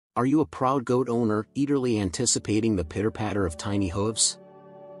Are you a proud goat owner, eagerly anticipating the pitter-patter of tiny hooves?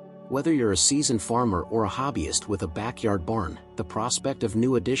 Whether you're a seasoned farmer or a hobbyist with a backyard barn, the prospect of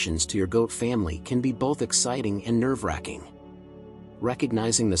new additions to your goat family can be both exciting and nerve-wracking.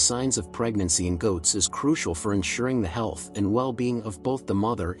 Recognizing the signs of pregnancy in goats is crucial for ensuring the health and well-being of both the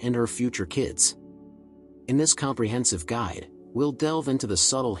mother and her future kids. In this comprehensive guide, we'll delve into the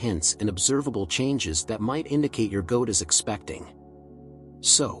subtle hints and observable changes that might indicate your goat is expecting.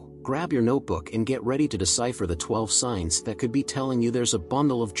 So, grab your notebook and get ready to decipher the 12 signs that could be telling you there's a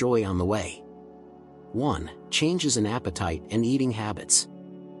bundle of joy on the way. 1. Changes in appetite and eating habits.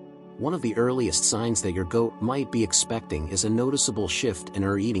 One of the earliest signs that your goat might be expecting is a noticeable shift in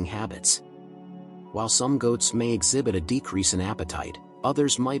her eating habits. While some goats may exhibit a decrease in appetite,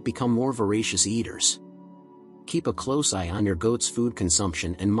 others might become more voracious eaters. Keep a close eye on your goat's food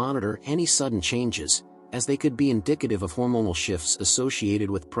consumption and monitor any sudden changes, as they could be indicative of hormonal shifts associated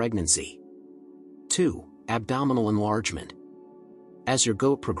with pregnancy. 2. Abdominal enlargement. As your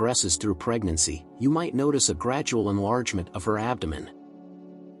goat progresses through pregnancy, you might notice a gradual enlargement of her abdomen.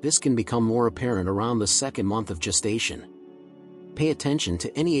 This can become more apparent around the second month of gestation. Pay attention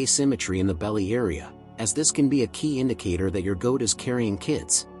to any asymmetry in the belly area, as this can be a key indicator that your goat is carrying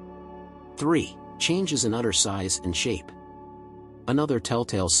kids. 3. Changes in udder size and shape. Another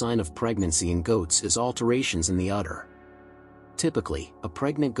telltale sign of pregnancy in goats is alterations in the udder. Typically, a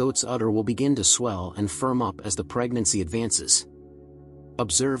pregnant goat's udder will begin to swell and firm up as the pregnancy advances.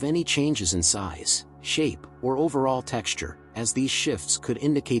 Observe any changes in size, shape, or overall texture, as these shifts could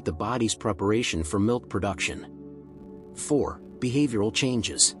indicate the body's preparation for milk production. 4. Behavioral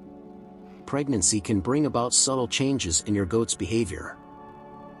changes. Pregnancy can bring about subtle changes in your goat's behavior.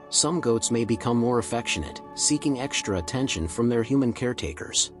 Some goats may become more affectionate, seeking extra attention from their human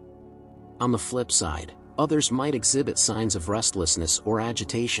caretakers. On the flip side, others might exhibit signs of restlessness or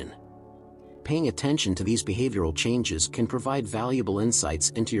agitation. Paying attention to these behavioral changes can provide valuable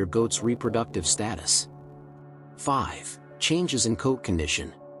insights into your goat's reproductive status. 5. Changes in coat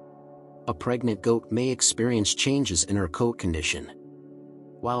condition. A pregnant goat may experience changes in her coat condition.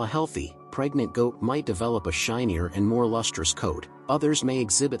 While a healthy, pregnant goat might develop a shinier and more lustrous coat, others may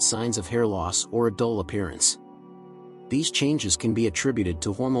exhibit signs of hair loss or a dull appearance. These changes can be attributed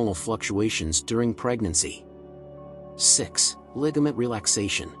to hormonal fluctuations during pregnancy. 6. Ligament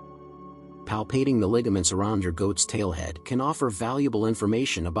relaxation. Palpating the ligaments around your goat's tailhead can offer valuable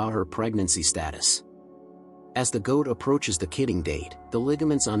information about her pregnancy status. As the goat approaches the kidding date, the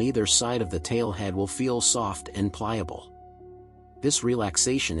ligaments on either side of the tailhead will feel soft and pliable. This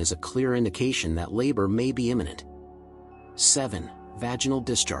relaxation is a clear indication that labor may be imminent. 7. Vaginal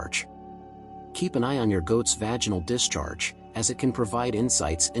discharge. Keep an eye on your goat's vaginal discharge, as it can provide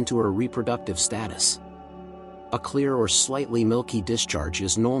insights into her reproductive status. A clear or slightly milky discharge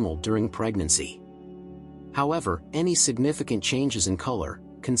is normal during pregnancy. However, any significant changes in color,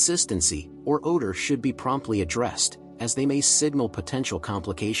 consistency, or odor should be promptly addressed, as they may signal potential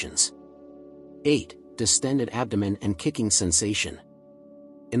complications. 8. Distended abdomen and kicking sensation.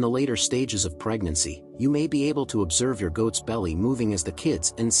 In the later stages of pregnancy, you may be able to observe your goat's belly moving as the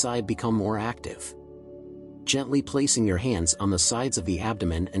kids inside become more active. Gently placing your hands on the sides of the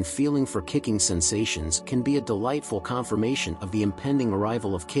abdomen and feeling for kicking sensations can be a delightful confirmation of the impending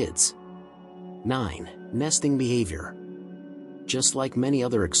arrival of kids. 9. Nesting behavior. Just like many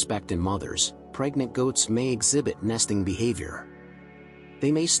other expectant mothers, pregnant goats may exhibit nesting behavior.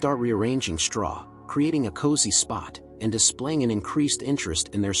 They may start rearranging straw, creating a cozy spot, and displaying an increased interest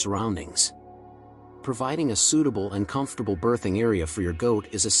in their surroundings. Providing a suitable and comfortable birthing area for your goat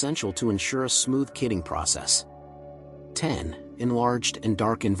is essential to ensure a smooth kidding process. 10. Enlarged and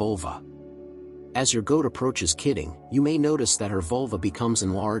darkened vulva. As your goat approaches kidding, you may notice that her vulva becomes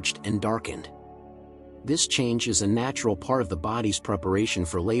enlarged and darkened. This change is a natural part of the body's preparation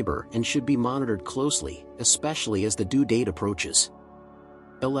for labor and should be monitored closely, especially as the due date approaches.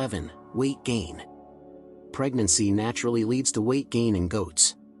 11. Weight gain. Pregnancy naturally leads to weight gain in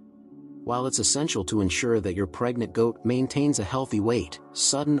goats. While it's essential to ensure that your pregnant goat maintains a healthy weight,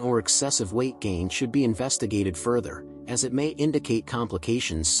 sudden or excessive weight gain should be investigated further, as it may indicate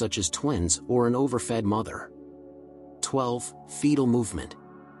complications such as twins or an overfed mother. 12. Fetal movement.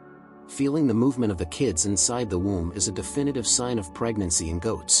 Feeling the movement of the kids inside the womb is a definitive sign of pregnancy in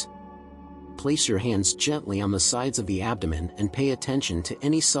goats. Place your hands gently on the sides of the abdomen and pay attention to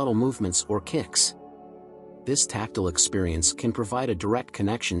any subtle movements or kicks. This tactile experience can provide a direct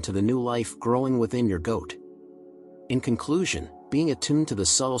connection to the new life growing within your goat. In conclusion, being attuned to the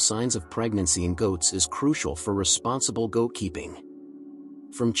subtle signs of pregnancy in goats is crucial for responsible goat keeping.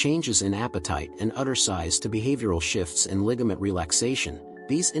 From changes in appetite and udder size to behavioral shifts in ligament relaxation,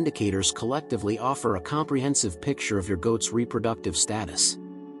 These indicators collectively offer a comprehensive picture of your goat's reproductive status.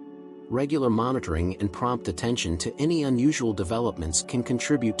 Regular monitoring and prompt attention to any unusual developments can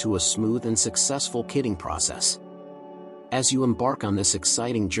contribute to a smooth and successful kidding process. As you embark on this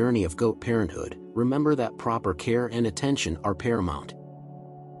exciting journey of goat parenthood, remember that proper care and attention are paramount.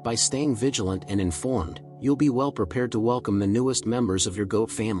 By staying vigilant and informed, you'll be well prepared to welcome the newest members of your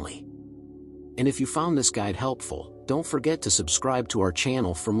goat family. And if you found this guide helpful, don't forget to subscribe to our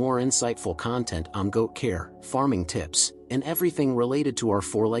channel for more insightful content on goat care, farming tips, and everything related to our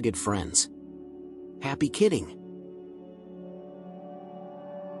four-legged friends. Happy kidding!